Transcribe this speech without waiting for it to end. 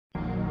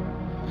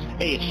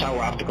Hey, it's Tower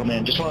Optical,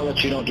 man. Just want to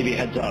let you know, give you a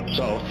heads up.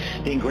 So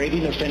the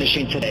engraving they're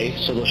finishing today,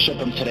 so they'll ship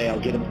them today. I'll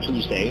get them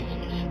Tuesday.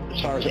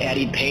 As far as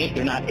adding paint,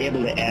 they're not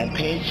able to add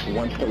paint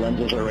once the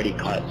lenses are already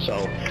cut. So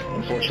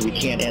unfortunately, we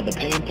can't add the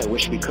paint. I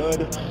wish we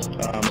could.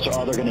 So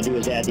all they're going to do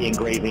is add the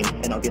engraving,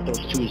 and I'll get those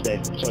Tuesday.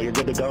 So you're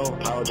good to go.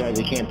 Apologize,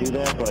 I can't do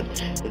that, but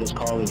they just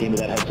called and gave me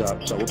that heads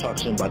up. So we'll talk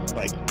soon, bud.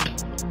 Bye.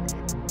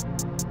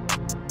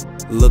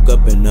 Look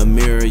up in the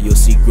mirror, you'll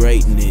see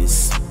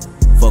greatness.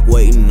 Fuck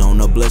waiting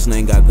on a blessing,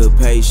 ain't got good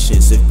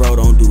patience. If bro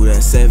don't do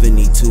that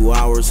 72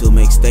 hours, he'll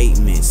make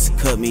statements.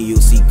 Cut me,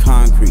 you'll see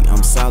concrete,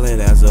 I'm solid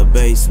as a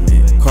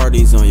basement.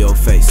 Cardi's on your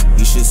face,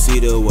 you should see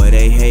the way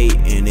they hate.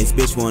 And this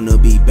bitch wanna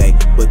be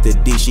baked, but the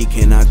D, she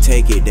cannot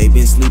take it. They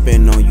been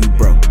sleeping on you,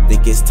 bro.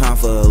 Think it's time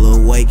for a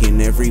little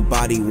waking.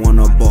 Everybody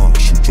wanna ball.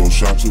 Shoot your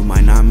shot, you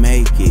might not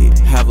make it.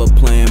 Have a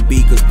plan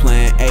B, cause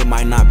plan A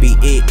might not be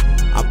it.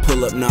 I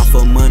pull up now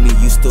for money,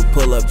 you still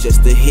pull up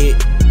just to hit.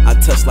 I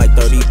touch like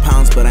 30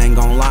 pounds, but I ain't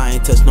gon' lie, I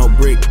ain't touch no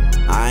brick.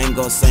 I ain't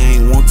gon' say I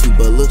ain't want to,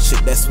 but look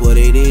shit, that's what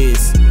it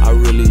is. I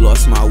really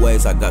lost my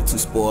ways, I got too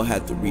spoiled,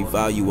 had to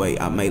reevaluate.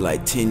 I made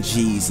like 10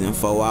 G's in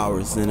 4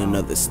 hours in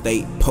another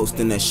state,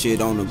 posting that shit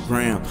on the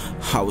gram.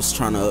 I was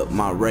tryna up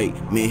my rate,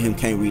 me and him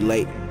can't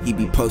relate. He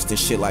be posting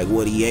shit like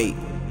what he ate.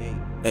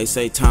 They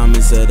say time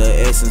is of the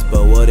essence,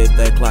 but what if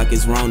that clock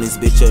is wrong? This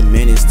bitch a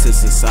menace to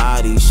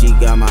society, she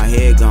got my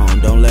head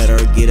gone. Don't let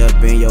her get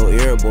up in your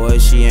ear, boy,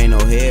 she ain't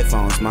no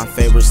headphones. My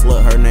favorite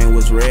slut, her name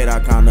was Red, I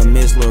kinda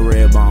miss Lil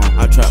Redbone.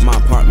 I trapped my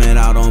apartment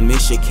out on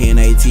Michigan,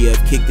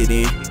 ATF kicked it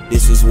in.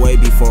 This is way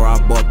before I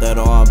bought that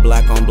all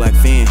black on black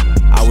fin.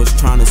 I was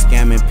tryna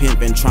scam and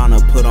pimp and tryna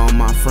put on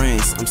my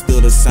friends. I'm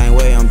still the same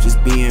way, I'm just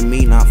being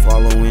me, not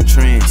following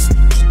trends.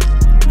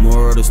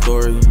 Moral of the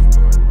story,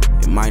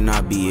 it might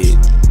not be it.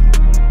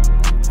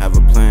 Have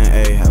a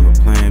plan A, have a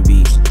plan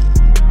B.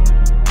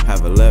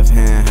 Have a left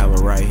hand, have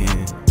a right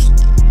hand.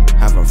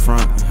 Have a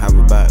front, have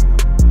a back.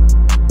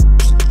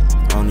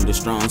 Only the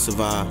strong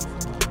survive.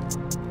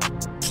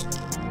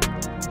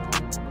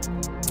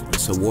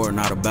 It's a war,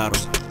 not a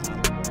battle.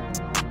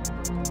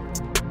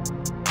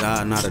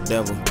 God, not a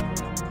devil.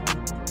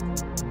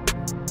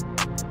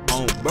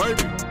 Oh,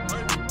 baby.